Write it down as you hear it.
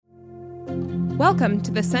Welcome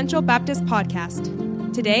to the Central Baptist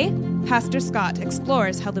Podcast. Today, Pastor Scott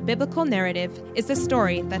explores how the biblical narrative is the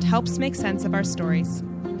story that helps make sense of our stories.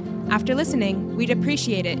 After listening, we'd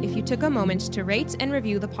appreciate it if you took a moment to rate and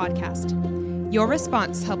review the podcast. Your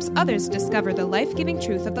response helps others discover the life-giving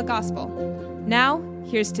truth of the gospel. Now,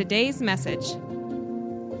 here's today's message.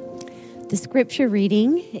 The scripture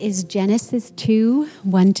reading is Genesis 2,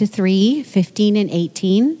 1-3, 15 and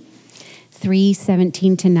 18, 3,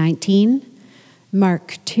 17 to 19,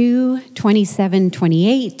 Mark 2, 27,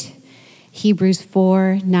 28, Hebrews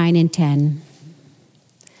 4, 9 and 10.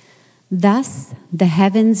 Thus the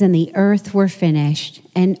heavens and the earth were finished,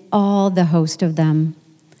 and all the host of them.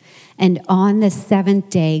 And on the seventh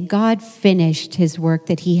day, God finished his work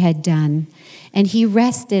that he had done, and he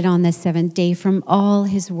rested on the seventh day from all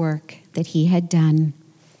his work that he had done.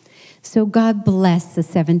 So God blessed the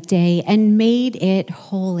seventh day and made it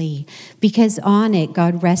holy, because on it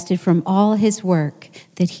God rested from all his work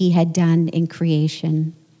that he had done in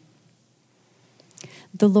creation.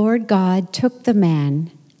 The Lord God took the man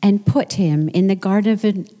and put him in the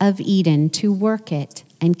Garden of Eden to work it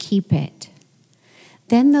and keep it.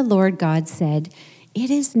 Then the Lord God said, "It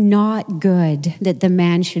is not good that the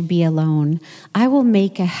man should be alone. I will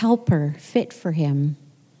make a helper fit for him."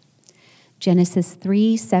 Genesis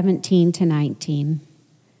 3, 17 to 19.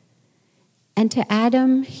 And to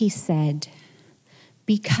Adam he said,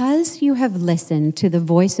 "Because you have listened to the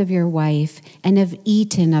voice of your wife and have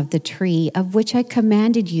eaten of the tree of which I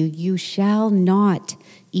commanded you, you shall not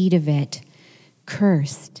eat of it.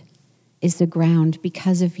 Cursed is the ground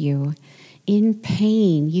because of you. In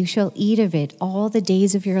pain you shall eat of it all the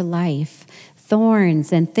days of your life.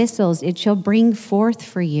 Thorns and thistles it shall bring forth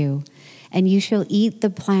for you, and you shall eat the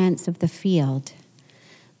plants of the field.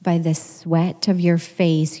 By the sweat of your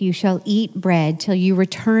face you shall eat bread till you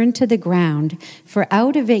return to the ground, for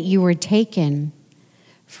out of it you were taken.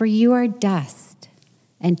 For you are dust,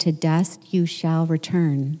 and to dust you shall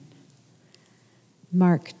return."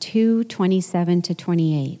 Mark 2, 27 to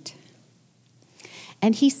 28.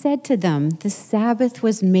 And he said to them, "The Sabbath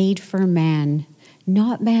was made for man,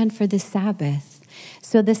 not man for the Sabbath.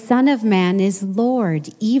 So the Son of Man is Lord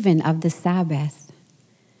even of the Sabbath."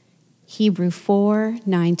 Hebrews 4,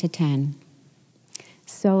 9 to 10.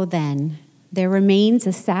 So then, there remains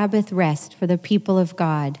a Sabbath rest for the people of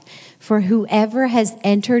God. For whoever has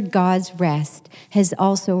entered God's rest has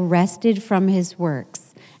also rested from his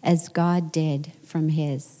works, as God did from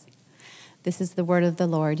his. This is the word of the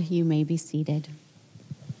Lord. You may be seated.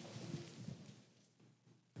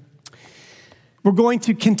 We're going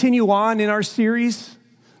to continue on in our series,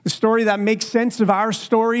 the story that makes sense of our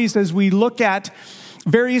stories, as we look at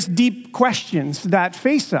various deep questions that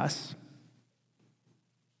face us,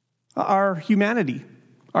 our humanity,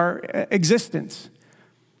 our existence,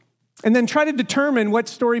 and then try to determine what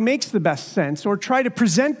story makes the best sense, or try to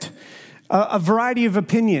present a variety of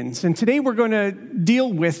opinions. And today we're going to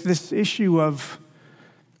deal with this issue of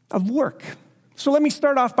work. So let me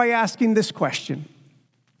start off by asking this question.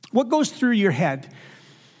 What goes through your head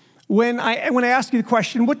when I ask you the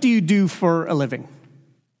question, what do you do for a living?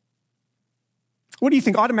 What do you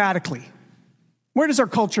think automatically? Where does our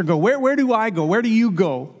culture go? Where do I go? Where do you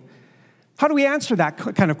go? How do we answer that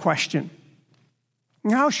kind of question?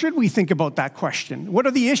 And how should we think about that question? What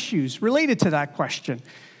are the issues related to that question?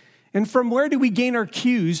 And from where do we gain our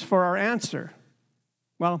cues for our answer?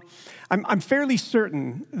 Well, I'm fairly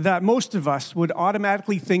certain that most of us would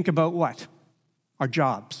automatically think about what? Our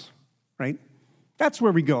jobs, right? That's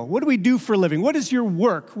where we go. What do we do for a living? What is your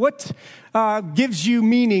work? What gives you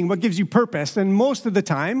meaning? What gives you purpose? And most of the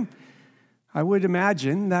time, I would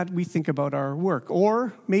imagine that we think about our work,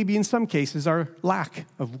 or maybe in some cases, our lack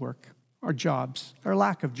of work, our jobs, our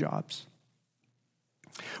lack of jobs.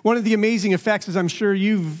 One of the amazing effects, as I'm sure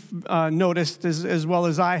you've noticed as well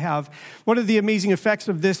as I have, one of the amazing effects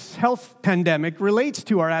of this health pandemic relates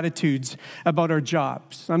to our attitudes about our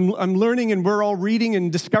jobs. I'm learning, and we're all reading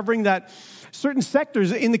and discovering that certain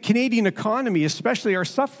sectors in the Canadian economy especially are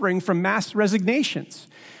suffering from mass resignations.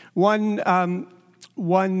 One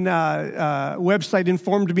website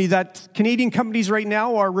informed me that Canadian companies right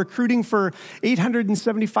now are recruiting for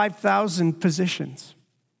 875,000 positions.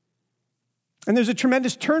 And there's a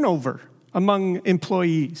tremendous turnover among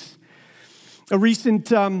employees. A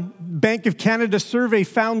recent Bank of Canada survey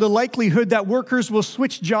found the likelihood that workers will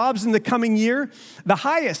switch jobs in the coming year the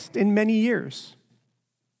highest in many years.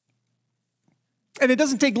 And it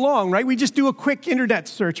doesn't take long, right? We just do a quick internet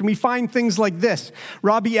search and we find things like this.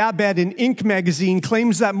 Robbie Abed in Inc. magazine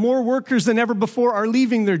claims that more workers than ever before are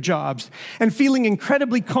leaving their jobs and feeling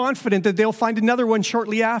incredibly confident that they'll find another one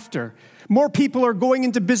shortly after. More people are going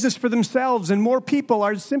into business for themselves, and more people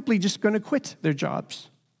are simply just going to quit their jobs.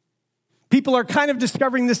 People are kind of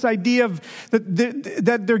discovering this idea of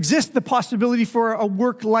that there exists the possibility for a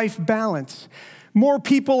work-life balance. More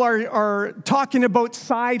people are talking about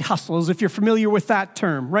side hustles, if you're familiar with that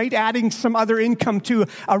term, right? Adding some other income to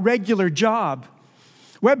a regular job.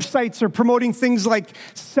 Websites are promoting things like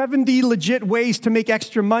 70 legit ways to make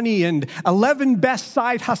extra money and 11 best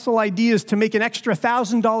side hustle ideas to make an extra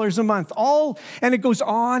 $1,000 a month. And it goes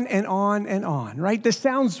on and on and on, right? This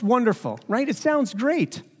sounds wonderful, right? It sounds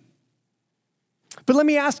great. But let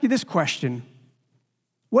me ask you this question.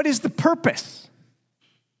 What is the purpose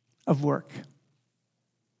of work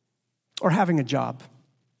or having a job?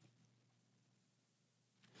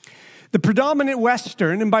 The predominant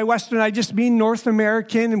Western, and by Western I just mean North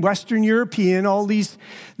American and Western European,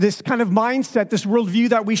 this kind of mindset, this worldview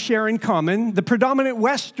that we share in common, the predominant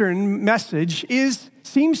Western message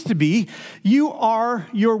seems to be, you are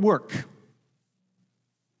your work.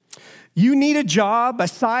 You need a job, a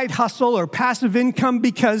side hustle, or passive income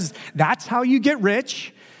because that's how you get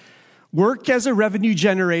rich. Work as a revenue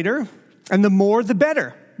generator, and the more the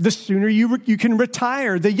better. The sooner you can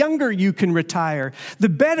retire, the younger you can retire, the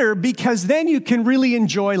better, because then you can really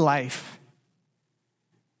enjoy life.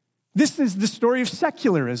 This is the story of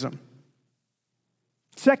secularism.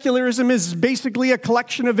 Secularism is basically a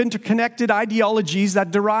collection of interconnected ideologies that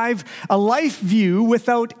derive a life view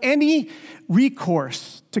without any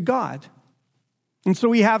recourse to God. And so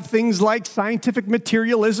we have things like scientific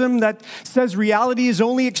materialism that says reality is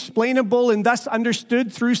only explainable and thus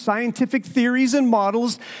understood through scientific theories and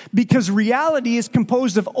models because reality is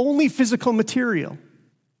composed of only physical material.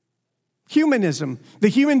 Humanism. The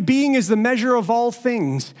human being is the measure of all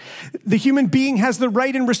things. The human being has the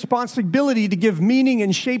right and responsibility to give meaning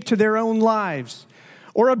and shape to their own lives.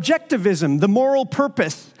 Or objectivism. The moral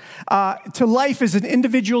purpose to life is an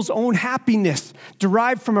individual's own happiness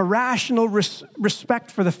derived from a rational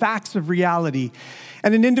respect for the facts of reality.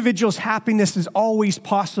 And an individual's happiness is always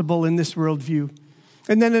possible in this worldview.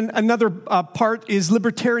 And then another part is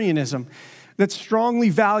libertarianism that strongly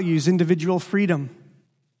values individual freedom.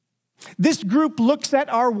 This group looks at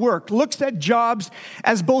our work, looks at jobs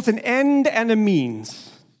as both an end and a means.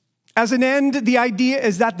 As an end, the idea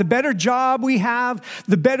is that the better job we have,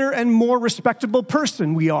 the better and more respectable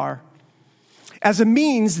person we are. As a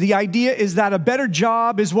means, the idea is that a better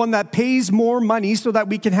job is one that pays more money so that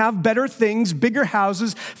we can have better things, bigger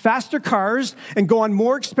houses, faster cars, and go on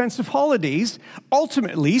more expensive holidays.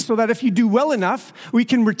 Ultimately, so that if you do well enough, we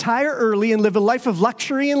can retire early and live a life of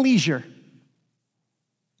luxury and leisure.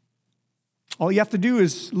 All you have to do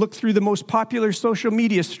is look through the most popular social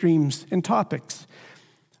media streams and topics.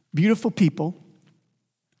 Beautiful people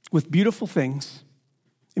with beautiful things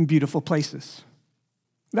in beautiful places.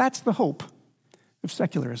 That's the hope of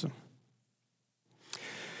secularism.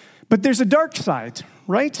 But there's a dark side,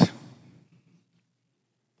 right?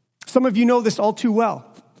 Some of you know this all too well.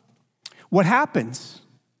 What happens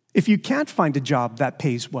if you can't find a job that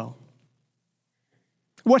pays well?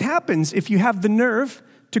 What happens if you have the nerve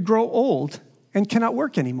to grow old and cannot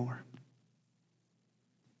work anymore?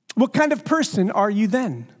 What kind of person are you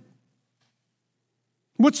then?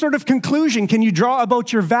 What sort of conclusion can you draw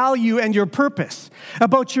about your value and your purpose,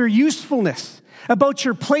 about your usefulness, about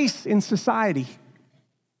your place in society?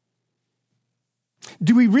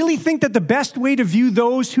 Do we really think that the best way to view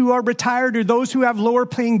those who are retired or those who have lower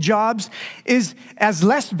paying jobs is as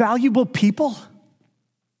less valuable people?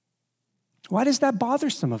 Why does that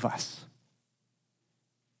bother some of us?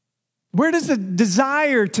 Where does the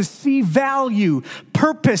desire to see value,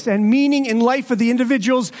 purpose, and meaning in life of the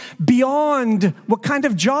individuals beyond what kind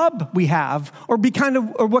of job we have or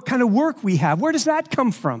what kind of work we have, where does that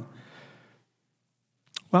come from?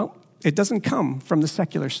 Well, it doesn't come from the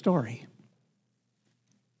secular story.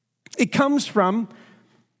 It comes from,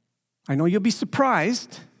 I know you'll be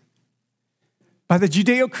surprised, by the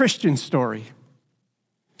Judeo-Christian story.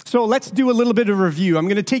 So let's do a little bit of review. I'm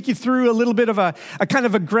going to take you through a little bit of a kind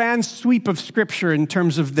of a grand sweep of Scripture in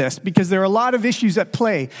terms of this, because there are a lot of issues at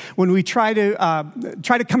play when we try to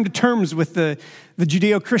come to terms with the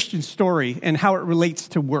Judeo-Christian story and how it relates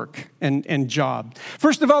to work and job.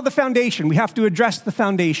 First of all, the foundation. We have to address the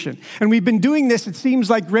foundation. And we've been doing this, it seems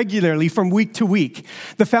like, regularly from week to week.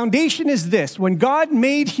 The foundation is this. When God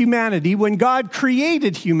made humanity, when God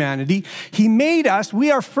created humanity, He made us, we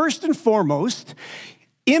are first and foremost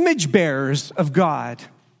image bearers of God.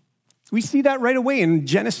 We see that right away in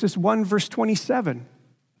Genesis 1, verse 27.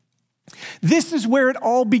 This is where it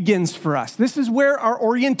all begins for us. This is where our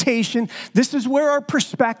orientation, this is where our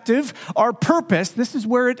perspective, our purpose, this is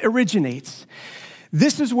where it originates.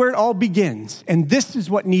 This is where it all begins, and this is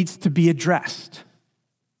what needs to be addressed.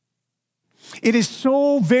 It is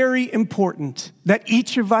so very important that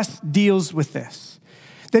each of us deals with this,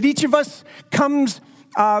 that each of us comes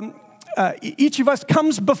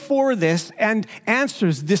before this and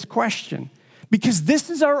answers this question, because this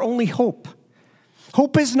is our only hope.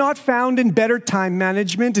 Hope is not found in better time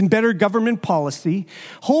management and better government policy.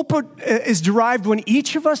 Hope is derived when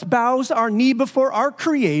each of us bows our knee before our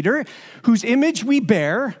Creator, whose image we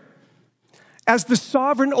bear, as the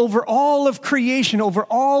sovereign over all of creation, over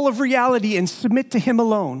all of reality, and submit to Him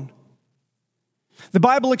alone. The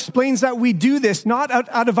Bible explains that we do this not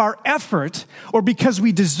out of our effort or because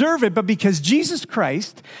we deserve it, but because Jesus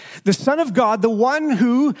Christ, the Son of God, the one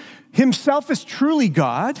who Himself is truly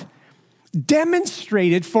God,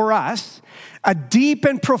 demonstrated for us a deep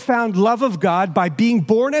and profound love of God by being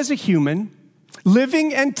born as a human,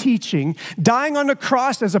 living and teaching, dying on a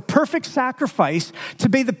cross as a perfect sacrifice to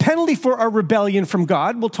pay the penalty for our rebellion from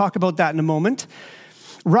God. We'll talk about that in a moment.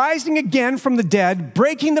 Rising again from the dead,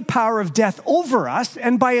 breaking the power of death over us,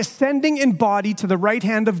 and by ascending in body to the right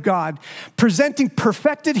hand of God, presenting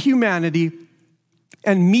perfected humanity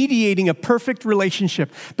and mediating a perfect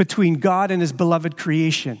relationship between God and His beloved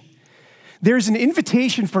creation. There's an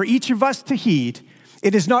invitation for each of us to heed.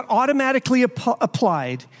 It is not automatically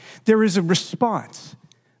applied. There is a response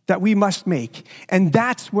that we must make. And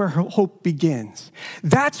that's where hope begins.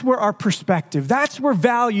 That's where our perspective, that's where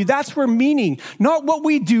value, that's where meaning, not what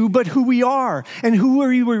we do, but who we are and who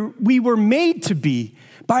we were made to be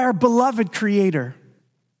by our beloved Creator.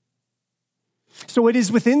 So it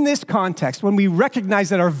is within this context, when we recognize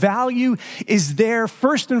that our value is there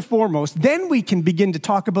first and foremost, then we can begin to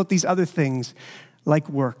talk about these other things like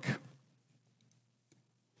work.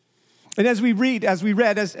 And as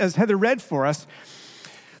Heather read for us,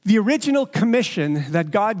 the original commission that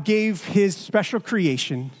God gave His special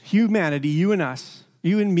creation, humanity, you and us,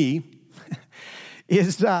 you and me,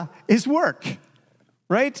 is work.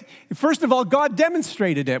 Right? First of all, God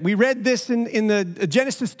demonstrated it. We read this in the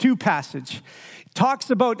Genesis 2 passage.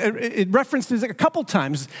 It references a couple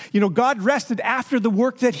times. God rested after the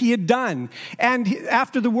work that He had done. And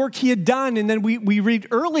after the work He had done, and then we read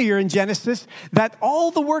earlier in Genesis that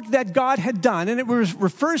all the work that God had done, and it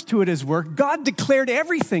refers to it as work, God declared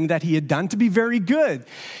everything that He had done to be very good.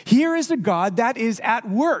 Here is a God that is at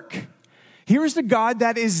work. Here is a God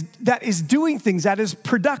that is doing things, that is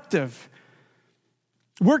productive.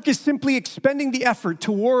 Work is simply expending the effort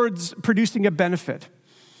towards producing a benefit.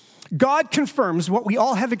 God confirms what we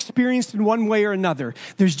all have experienced in one way or another.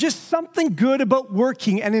 There's just something good about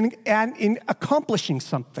working and in accomplishing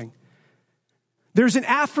something. There's an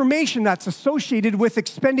affirmation that's associated with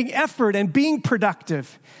expending effort and being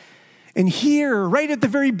productive. And here, right at the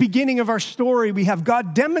very beginning of our story, we have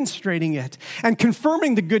God demonstrating it and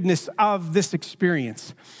confirming the goodness of this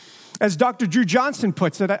experience. As Dr. Drew Johnson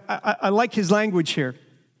puts it, I like his language here.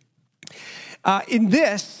 In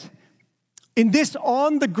this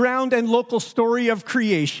on-the-ground and local story of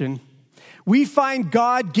creation, we find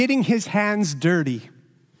God getting His hands dirty.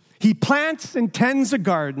 He plants and tends a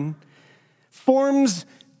garden, forms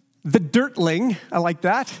the dirtling, I like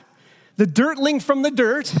that, the dirtling from the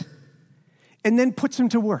dirt, and then puts him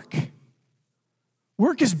to work.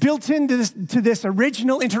 Work is built into this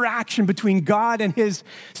original interaction between God and His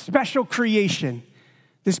special creation,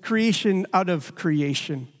 this creation out of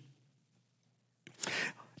creation.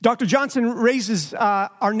 Dr. Johnson raises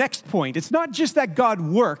our next point. It's not just that God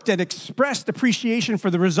worked and expressed appreciation for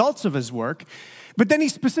the results of His work, but then He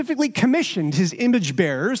specifically commissioned His image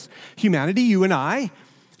bearers, humanity, you and I,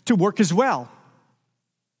 to work as well.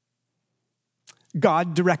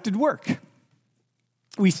 God directed work.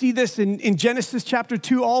 We see this in Genesis chapter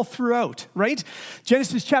 2 all throughout, right?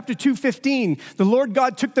 Genesis chapter 2:15, the Lord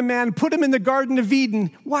God took the man, put him in the Garden of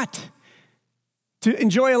Eden. What? To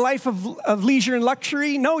enjoy a life of leisure and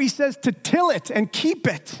luxury? No, He says to till it and keep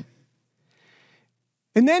it.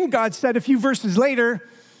 And then God said a few verses later,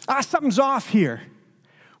 something's off here.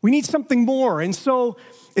 We need something more. And so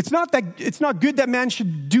it's not good that man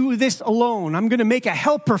should do this alone. I'm going to make a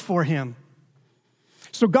helper for him.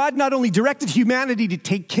 So God not only directed humanity to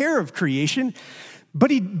take care of creation,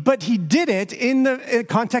 but he did it in the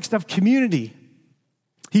context of community.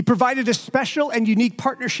 He provided a special and unique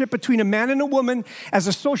partnership between a man and a woman as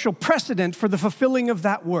a social precedent for the fulfilling of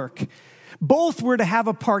that work. Both were to have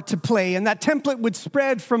a part to play, and that template would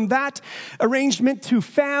spread from that arrangement to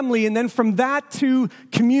family, and then from that to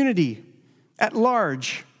community at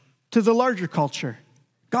large, to the larger culture.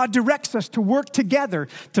 God directs us to work together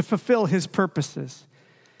to fulfill His purposes.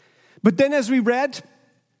 But then as we read,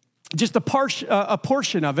 just a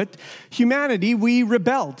portion of it, humanity, we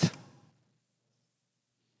rebelled.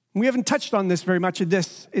 We haven't touched on this very much in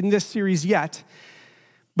this series yet,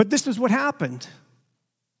 but this is what happened.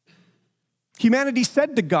 Humanity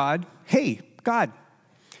said to God, hey, God,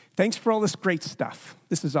 thanks for all this great stuff.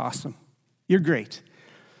 This is awesome. You're great.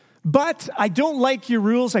 But I don't like your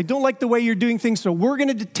rules. I don't like the way you're doing things, so we're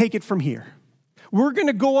going to take it from here. We're going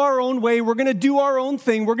to go our own way. We're going to do our own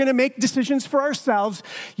thing. We're going to make decisions for ourselves.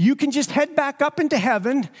 You can just head back up into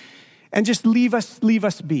heaven and just leave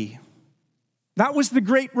us be. That was the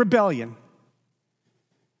great rebellion.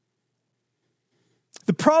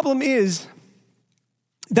 The problem is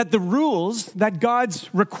that the rules, that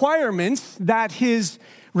God's requirements, that his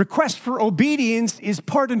request for obedience is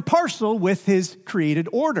part and parcel with his created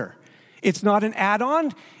order. It's not an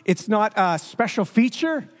add-on. It's not a special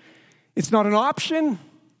feature. It's not an option.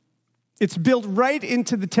 It's built right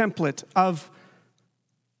into the template of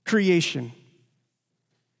creation.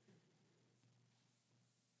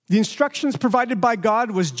 The instructions provided by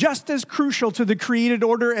God was just as crucial to the created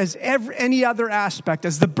order as any other aspect,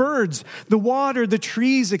 as the birds, the water, the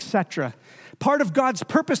trees, etc. Part of God's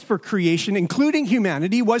purpose for creation, including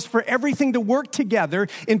humanity, was for everything to work together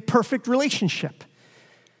in perfect relationship.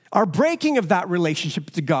 Our breaking of that relationship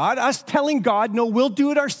to God, us telling God, no, we'll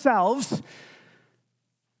do it ourselves,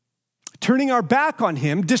 turning our back on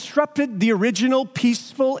him, disrupted the original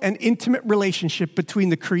peaceful and intimate relationship between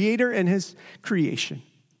the Creator and his creation.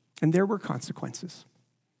 And there were consequences.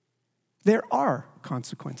 There are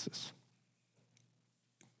consequences.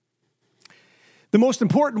 The most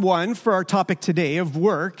important one for our topic today of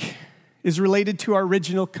work is related to our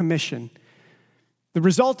original commission. The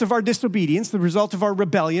result of our disobedience, the result of our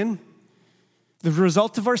rebellion, the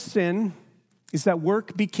result of our sin is that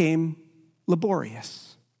work became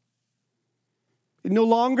laborious. It no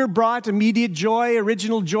longer brought immediate joy,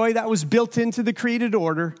 original joy that was built into the created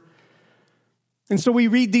order. And so we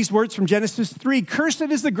read these words from Genesis 3, "Cursed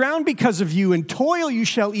is the ground because of you, and toil you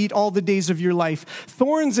shall eat all the days of your life.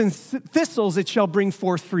 Thorns and thistles it shall bring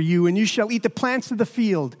forth for you, and you shall eat the plants of the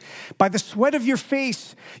field. By the sweat of your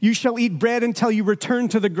face you shall eat bread until you return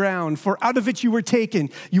to the ground, for out of it you were taken.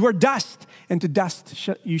 You are dust, and to dust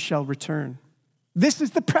you shall return." This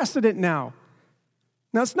is the precedent now.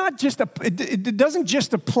 Now, it's not just it doesn't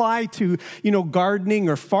just apply to, gardening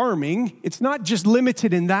or farming. It's not just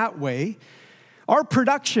limited in that way. Our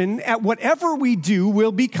production at whatever we do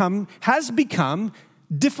has become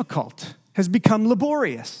difficult, has become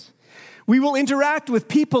laborious. We will interact with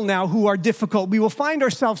people now who are difficult. We will find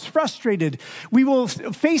ourselves frustrated. We will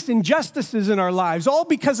face injustices in our lives, all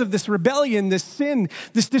because of this rebellion, this sin,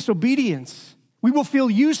 this disobedience. We will feel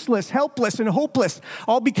useless, helpless, and hopeless,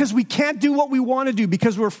 all because we can't do what we want to do,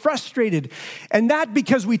 because we're frustrated. And that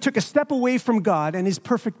because we took a step away from God and his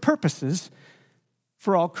perfect purposes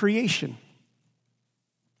for all creation.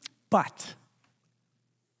 But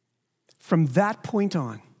from that point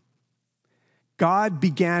on, God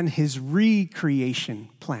began his recreation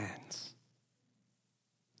plans.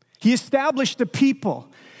 He established a people.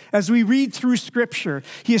 As we read through Scripture,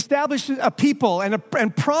 he established a people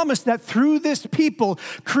and promised that through this people,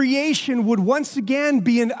 creation would once again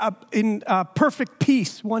be in perfect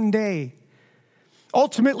peace one day.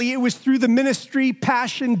 Ultimately, it was through the ministry,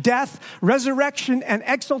 passion, death, resurrection, and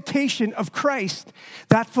exaltation of Christ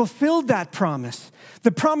that fulfilled that promise.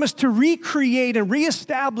 The promise to recreate and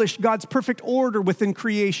reestablish God's perfect order within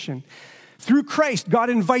creation. Through Christ, God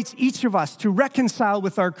invites each of us to reconcile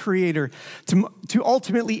with our Creator, to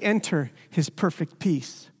ultimately enter his perfect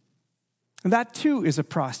peace. And that too is a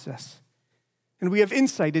process. And we have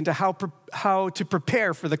insight into how to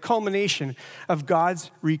prepare for the culmination of God's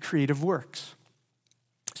recreative works.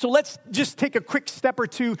 So let's just take a quick step or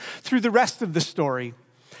two through the rest of the story,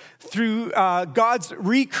 through God's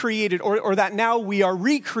recreated, or that now we are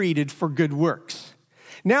recreated for good works.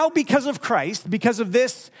 Now, because of Christ, because of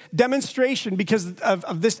this demonstration, because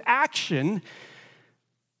of this action,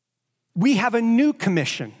 we have a new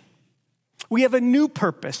commission. We have a new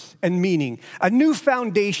purpose and meaning, a new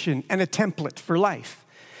foundation and a template for life.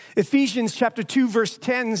 Ephesians chapter 2, verse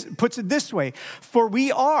 10 puts it this way: "For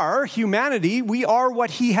we are, humanity, we are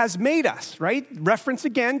what he has made us," right? Reference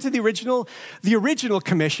again to the original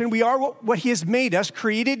commission. We are what he has made us,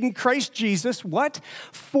 created in Christ Jesus, what?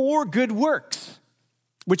 For good works,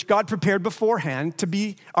 which God prepared beforehand to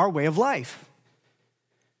be our way of life.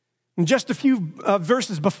 And just a few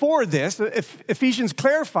verses before this, Ephesians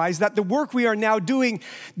clarifies that the work we are now doing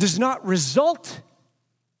does not result.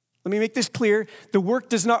 Let me make this clear. The work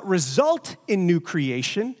does not result in new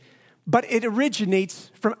creation, but it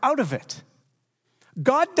originates from out of it.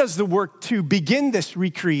 God does the work to begin this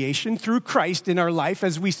recreation through Christ in our life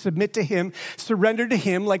as we submit to him, surrender to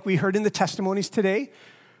him, like we heard in the testimonies today.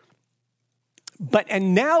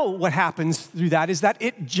 And now what happens through that is that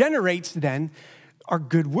it generates then our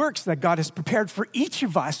good works that God has prepared for each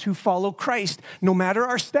of us who follow Christ, no matter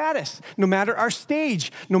our status, no matter our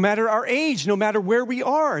stage, no matter our age, no matter where we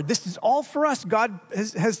are. This is all for us, God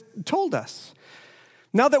has told us.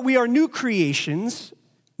 Now that we are new creations,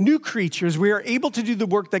 new creatures, we are able to do the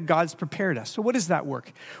work that God's prepared us. So what is that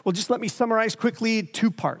work? Well, just let me summarize quickly 2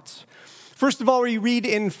 parts. First of all, we read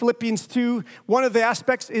in Philippians 2, one of the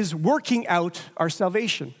aspects is working out our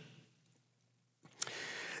salvation.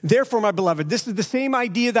 Therefore, my beloved, this is the same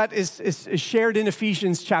idea that is shared in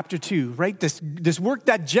Ephesians chapter 2, right? This work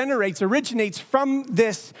that originates from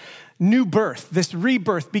this new birth, this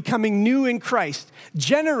rebirth, becoming new in Christ,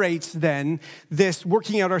 generates then this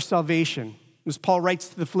working out our salvation. As Paul writes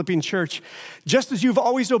to the Philippian church, just as you've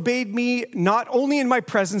always obeyed me, not only in my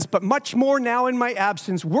presence, but much more now in my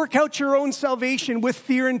absence, work out your own salvation with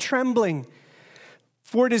fear and trembling.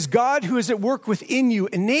 For it is God who is at work within you,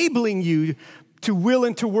 enabling you to will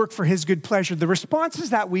and to work for his good pleasure. The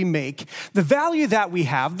responses that we make, the value that we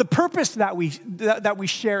have, the purpose that we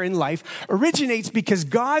share in life originates because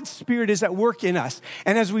God's Spirit is at work in us.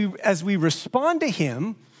 And as we respond to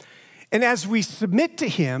him and as we submit to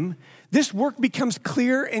him, this work becomes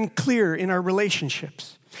clear and clear in our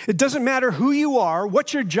relationships. It doesn't matter who you are,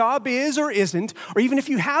 what your job is or isn't, or even if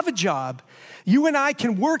you have a job, you and I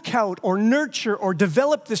can work out or nurture or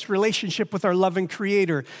develop this relationship with our loving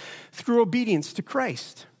Creator through obedience to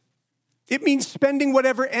Christ. It means spending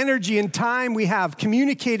whatever energy and time we have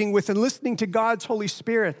communicating with and listening to God's Holy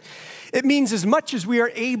Spirit. It means as much as we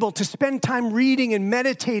are able to spend time reading and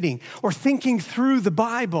meditating or thinking through the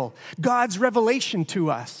Bible, God's revelation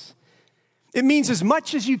to us. It means as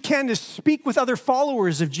much as you can to speak with other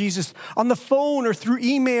followers of Jesus on the phone or through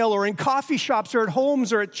email or in coffee shops or at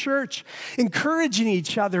homes or at church, encouraging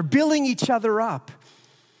each other, building each other up.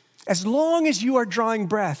 As long as you are drawing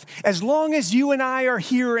breath, as long as you and I are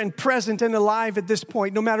here and present and alive at this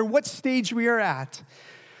point, no matter what stage we are at,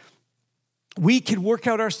 we can work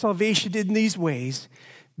out our salvation in these ways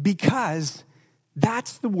because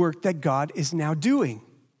that's the work that God is now doing.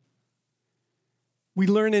 We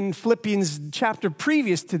learn in Philippians chapter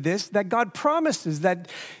previous to this that God promises that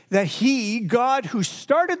he, God who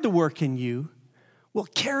started the work in you, will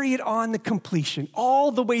carry it on to completion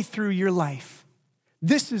all the way through your life.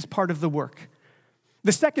 This is part of the work.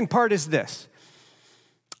 The second part is this: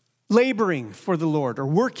 laboring for the Lord or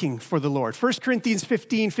working for the Lord. 1 Corinthians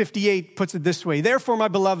 15:58 puts it this way: therefore, my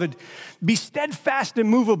beloved, be steadfast and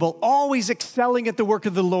immovable, always excelling at the work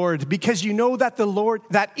of the Lord, because you know that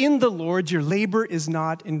in the Lord your labor is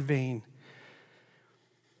not in vain.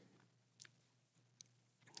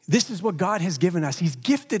 This is what God has given us. He's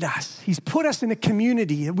gifted us. He's put us in a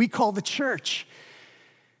community that we call the church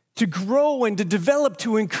to grow and to develop,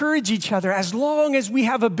 to encourage each other, as long as we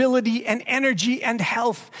have ability and energy and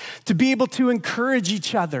health to be able to encourage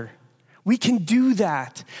each other. We can do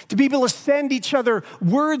that. To be able to send each other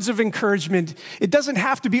words of encouragement. It doesn't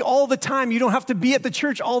have to be all the time. You don't have to be at the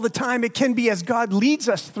church all the time. It can be as God leads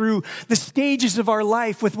us through the stages of our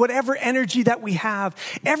life with whatever energy that we have.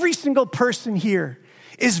 Every single person here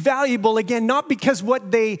is valuable, again, not because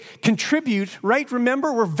what they contribute, right?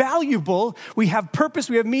 Remember, we're valuable. We have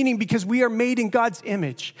purpose. We have meaning because we are made in God's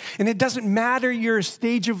image. And it doesn't matter your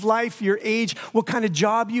stage of life, your age, what kind of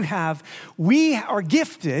job you have. We are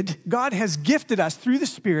gifted. God has gifted us through the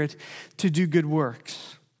Spirit to do good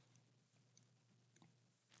works.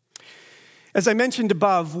 As I mentioned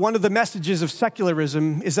above, one of the messages of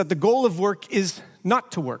secularism is that the goal of work is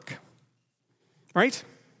not to work, right?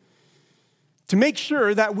 To make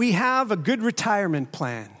sure that we have a good retirement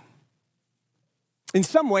plan. In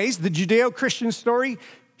some ways, the Judeo-Christian story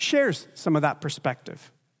shares some of that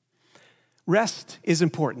perspective. Rest is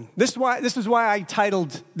important. This is why I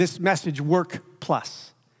titled this message Work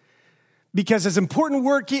Plus. Because as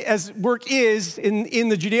important as work is in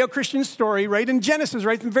the Judeo-Christian story, right, in Genesis,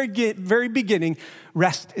 right from the very beginning,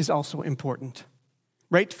 rest is also important.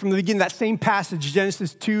 Right from the beginning, that same passage,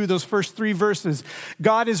 Genesis 2, those first 3 verses,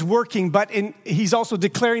 God is working, but he's also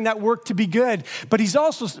declaring that work to be good. But he's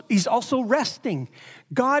also resting.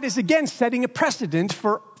 God is again setting a precedent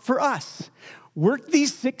for us. Work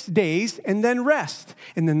these 6 days and then rest.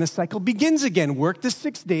 And then the cycle begins again. Work the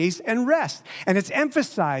 6 days and rest. And it's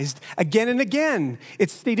emphasized again and again.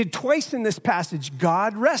 It's stated twice in this passage.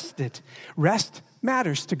 God rested. Rest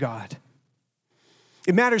matters to God.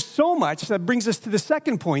 It matters so much that brings us to the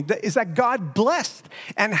second point, that is that God blessed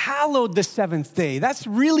and hallowed the 7th day. That's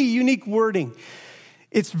really unique wording.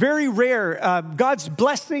 It's very rare. God's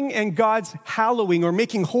blessing and God's hallowing or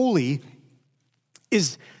making holy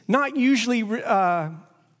is not usually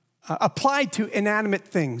applied to inanimate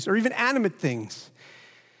things or even animate things.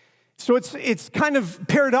 So it's kind of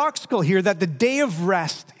paradoxical here that the day of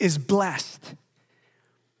rest is blessed.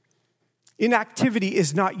 Inactivity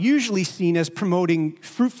is not usually seen as promoting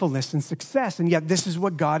fruitfulness and success, and yet this is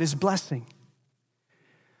what God is blessing.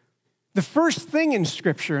 The first thing in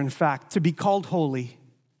Scripture, in fact, to be called holy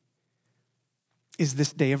is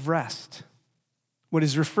this day of rest. What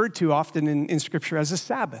is referred to often in Scripture as a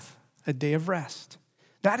Sabbath, a day of rest.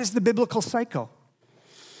 That is the biblical cycle.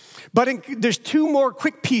 But there's two more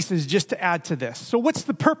quick pieces just to add to this. So what's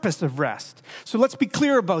the purpose of rest? So let's be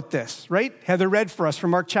clear about this, right? Heather read for us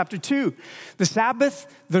from Mark chapter 2. The Sabbath,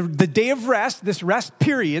 the day of rest, this rest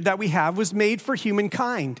period that we have was made for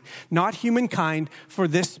humankind, not humankind for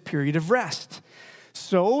this period of rest.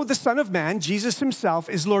 So the Son of Man, Jesus himself,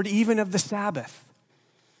 is Lord even of the Sabbath.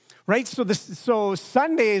 Right? So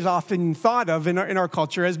Sunday is often thought of in our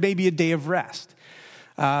culture as maybe a day of rest.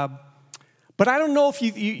 But I don't know if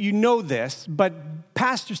you know this, but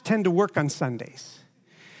pastors tend to work on Sundays.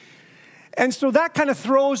 And so that kind of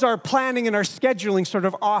throws our planning and our scheduling sort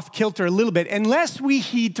of off kilter a little bit, unless we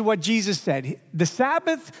heed to what Jesus said. The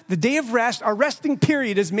Sabbath, the day of rest, our resting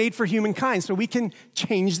period is made for humankind, so we can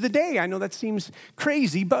change the day. I know that seems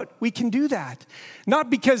crazy, but we can do that. Not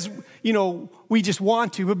because, we just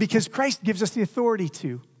want to, but because Christ gives us the authority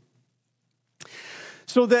to.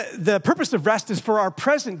 So the purpose of rest is for our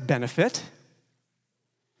present benefit.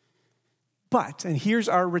 But, and here's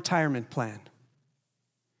our retirement plan.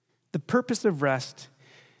 The purpose of rest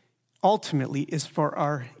ultimately is for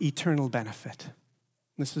our eternal benefit.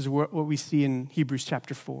 This is what we see in Hebrews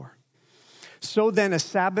chapter 4. So then a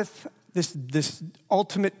Sabbath, this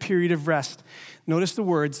ultimate period of rest, notice the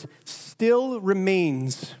words, still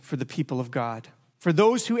remains for the people of God. For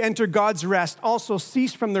those who enter God's rest also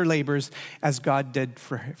cease from their labors as God did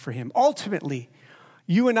for him. Ultimately,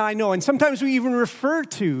 you and I know, and sometimes we even refer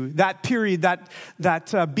to that period,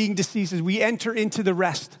 that being deceased, as we enter into the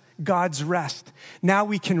rest, God's rest. Now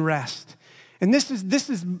we can rest. And this is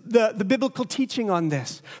the biblical teaching on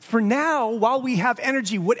this. For now, while we have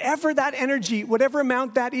energy, whatever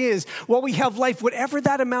amount that is, while we have life, whatever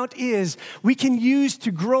that amount is, we can use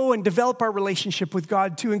to grow and develop our relationship with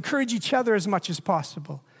God, to encourage each other as much as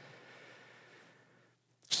possible.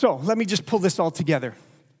 So let me just pull this all together.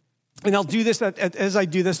 And I'll do this, as I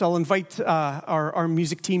do this, I'll invite our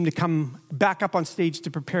music team to come back up on stage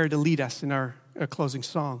to prepare to lead us in our closing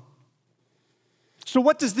song. So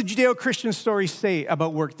what does the Judeo-Christian story say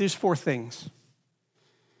about work? There's 4 things.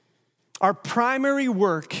 Our primary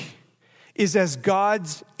work is as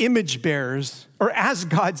God's image bearers,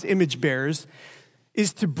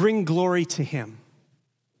 is to bring glory to him.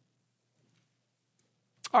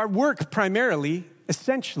 Our work primarily,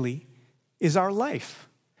 essentially, is our life.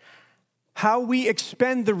 How we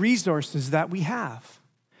expend the resources that we have.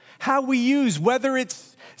 How we use, whether it's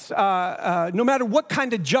no matter what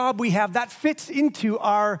kind of job we have, that fits into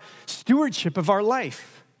our stewardship of our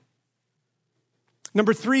life.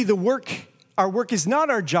 Number 3, our work is not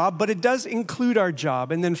our job, but it does include our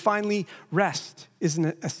job. And then finally, rest is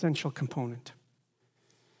an essential component.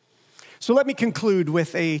 So let me conclude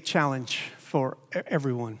with a challenge for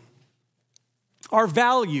everyone. Our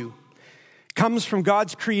value comes from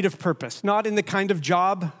God's creative purpose, not in the kind of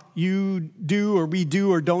job you do or we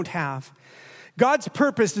do or don't have. God's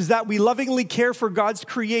purpose is that we lovingly care for God's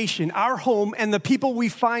creation, our home, and the people we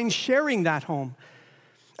find sharing that home.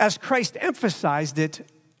 As Christ emphasized, it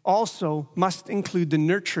also must include the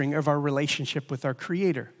nurturing of our relationship with our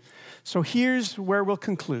Creator. So here's where we'll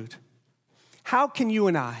conclude. How can you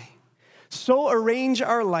and I so arrange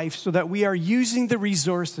our life so that we are using the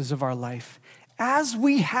resources of our life as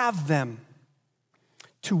we have them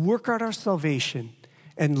to work out our salvation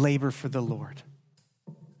and labor for the Lord?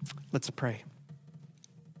 Let's pray.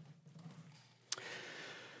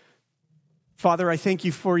 Father, I thank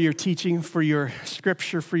you for your teaching, for your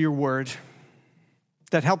scripture, for your word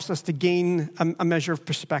that helps us to gain a measure of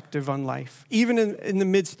perspective on life. Even in the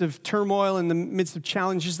midst of turmoil, in the midst of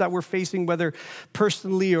challenges that we're facing, whether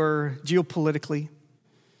personally or geopolitically.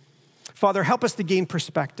 Father, help us to gain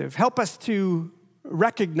perspective. Help us to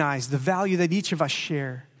recognize the value that each of us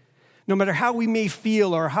share. No matter how we may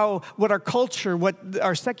feel or what our culture, what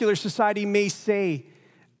our secular society may say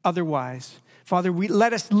otherwise. Father,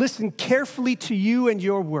 let us listen carefully to you and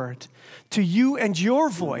your word, to you and your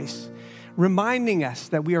voice, reminding us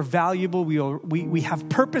that we are valuable, we have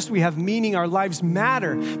purpose, we have meaning, our lives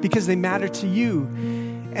matter because they matter to you.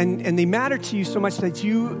 And they matter to you so much that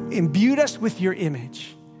you imbued us with your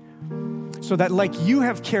image. So that like you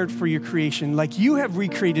have cared for your creation, like you have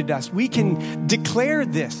recreated us, we can declare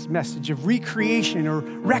this message of recreation or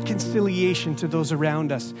reconciliation to those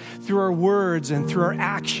around us through our words and through our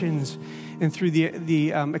actions and through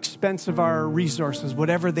the expense of our resources,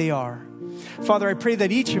 whatever they are. Father, I pray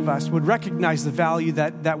that each of us would recognize the value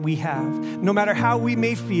that we have, no matter how we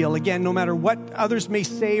may feel, again, no matter what others may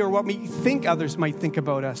say or what we think others might think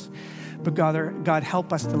about us. But God,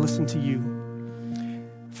 help us to listen to you.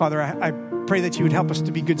 Father, I pray that you would help us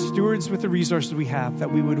to be good stewards with the resources we have,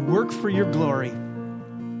 that we would work for your glory,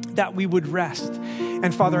 that we would rest.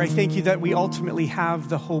 And Father, I thank you that we ultimately have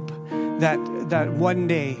the hope that one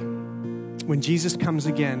day when Jesus comes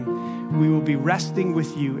again, we will be resting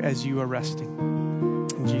with you as you are resting.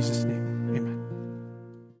 In Jesus' name, amen.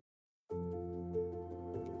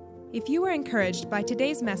 If you were encouraged by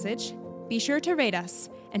today's message, be sure to rate us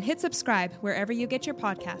and hit subscribe wherever you get your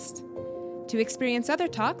podcast. To experience other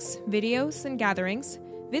talks, videos, and gatherings,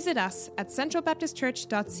 visit us at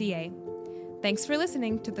centralbaptistchurch.ca. Thanks for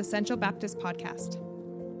listening to the Central Baptist Podcast.